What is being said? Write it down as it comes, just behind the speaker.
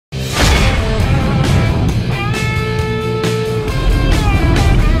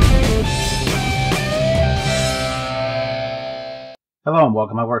Hello and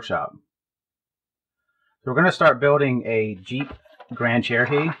welcome to my workshop. So we're going to start building a Jeep Grand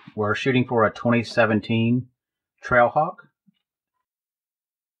Cherokee. We're shooting for a 2017 Trailhawk.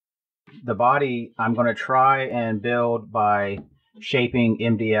 The body I'm going to try and build by shaping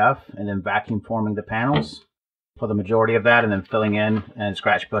MDF and then vacuum forming the panels for the majority of that and then filling in and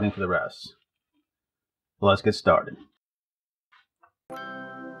scratch building for the rest. So let's get started.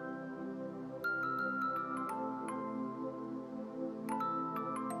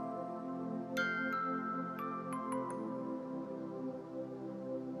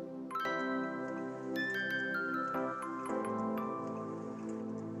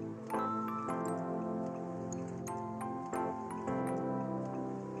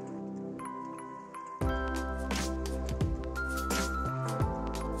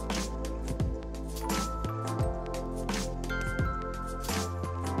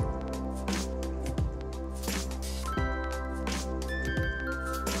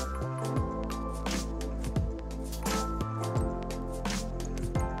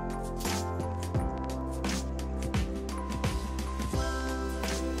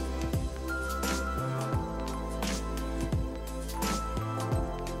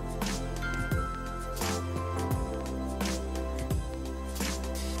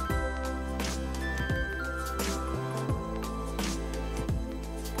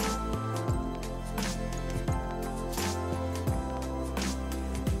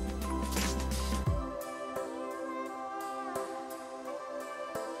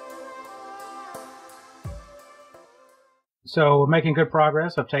 So we're making good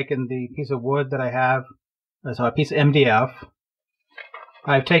progress. I've taken the piece of wood that I have, so a piece of MDF.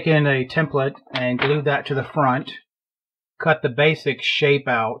 I've taken a template and glued that to the front, cut the basic shape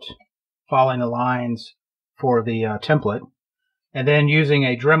out, following the lines for the template, and then using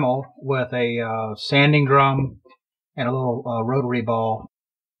a Dremel with a sanding drum and a little rotary ball,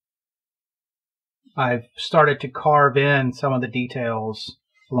 I've started to carve in some of the details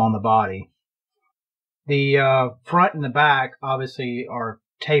along the body. The front and the back obviously are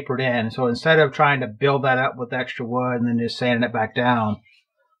tapered in, so instead of trying to build that up with extra wood and then just sanding it back down,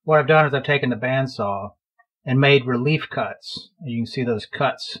 what I've done is I've taken the bandsaw and made relief cuts. You can see those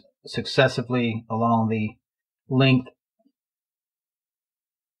cuts successively along the length.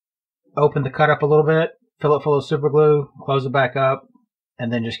 Open the cut up a little bit, fill it full of super glue, close it back up,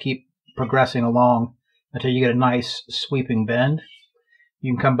 and then just keep progressing along until you get a nice sweeping bend.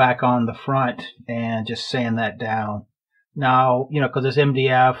 You can come back on the front and just sand that down. Now, because it's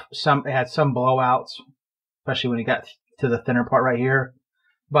MDF, it had some blowouts, especially when you got to the thinner part right here.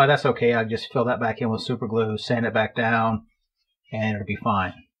 But that's okay. I just fill that back in with super glue, sand it back down, and it'll be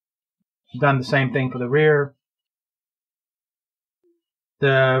fine. Done the same thing for the rear.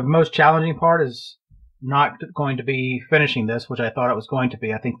 The most challenging part is not going to be finishing this, which I thought it was going to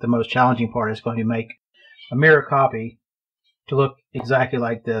be. I think the most challenging part is going to make a mirror copy to look exactly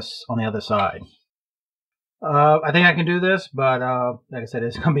like this on the other side. I think I can do this, but like I said,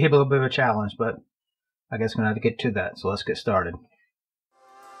 it's going to be a little bit of a challenge, but I guess I'm going to have to get to that, so let's get started.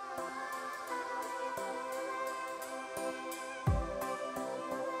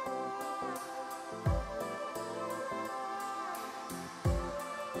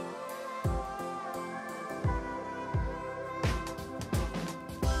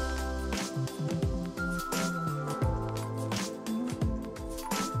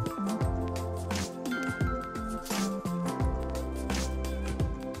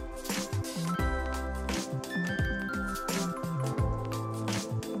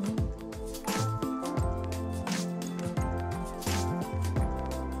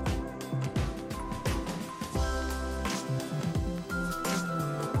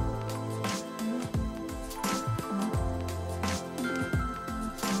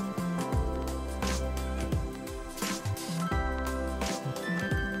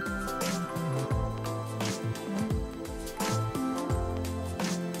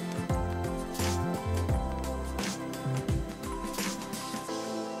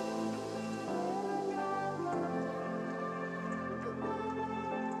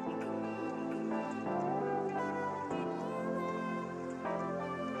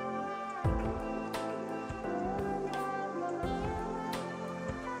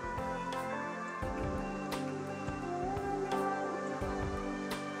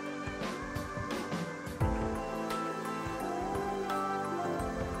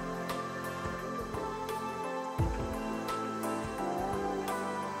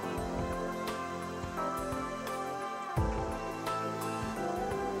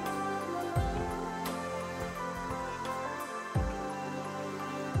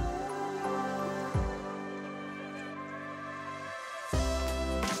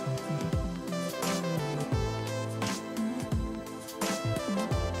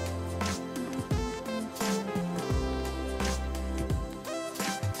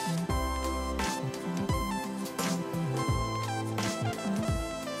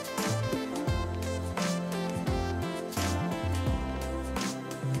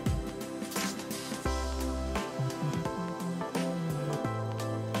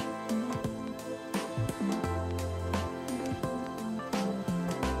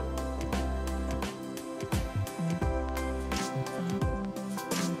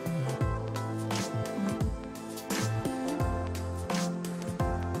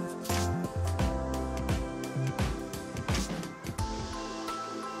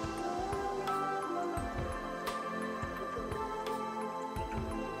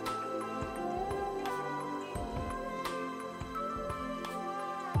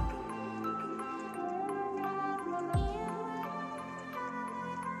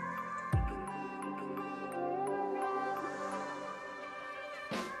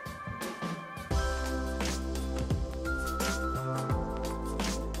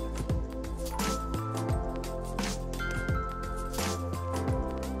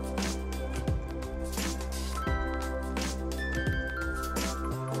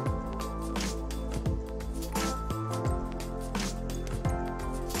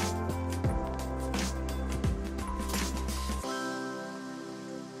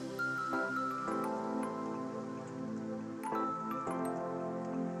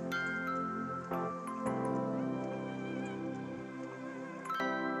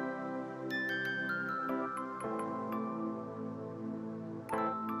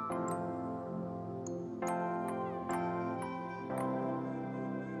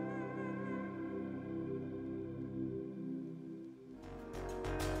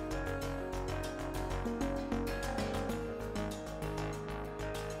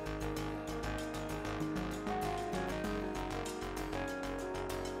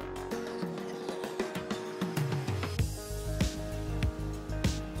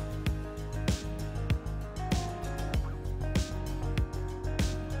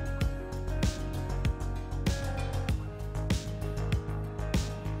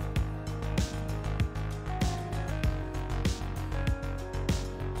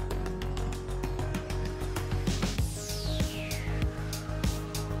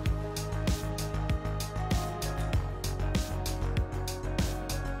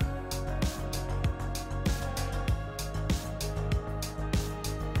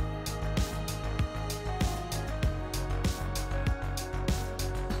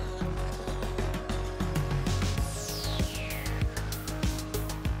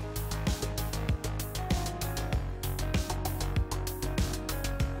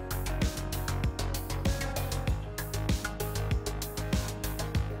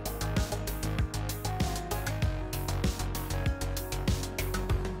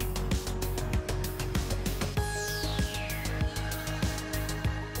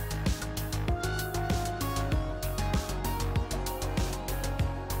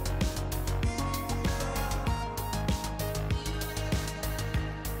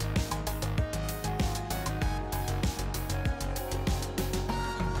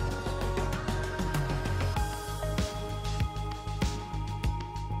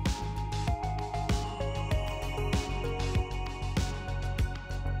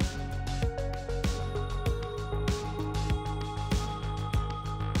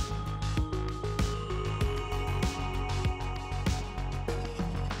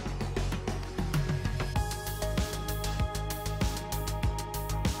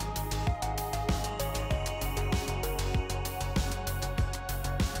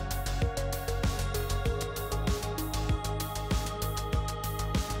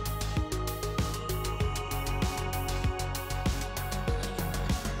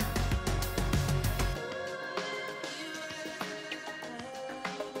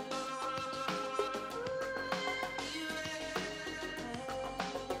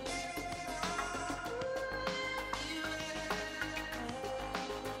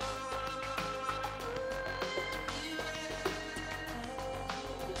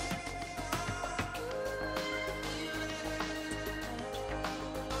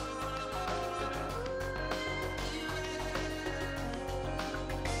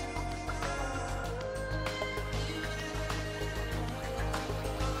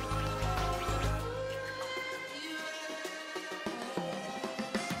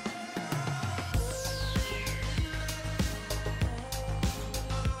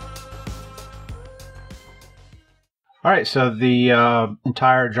 All right, so the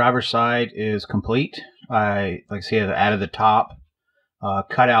entire driver's side is complete. I added the top,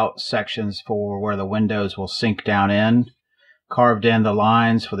 cut out sections for where the windows will sink down in, carved in the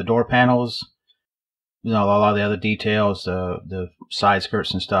lines for the door panels, a lot of the other details, the side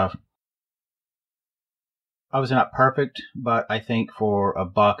skirts and stuff. Obviously not perfect, but I think for a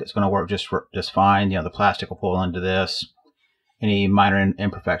buck it's going to work just fine. The plastic will pull into this. Any minor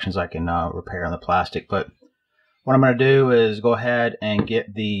imperfections I can repair on the plastic. But what I'm going to do is go ahead and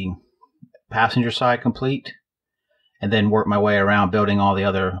get the passenger side complete, and then work my way around building all the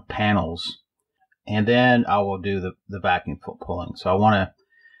other panels. And then I will do the vacuum pulling. So I want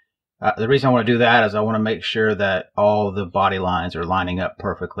to, the reason I want to do that is I want to make sure that all the body lines are lining up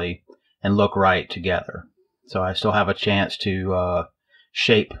perfectly and look right together. So I still have a chance to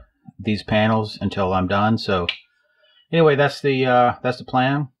shape these panels until I'm done. So anyway, that's the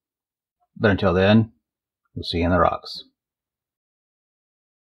plan. But until then, we'll see you in the rocks.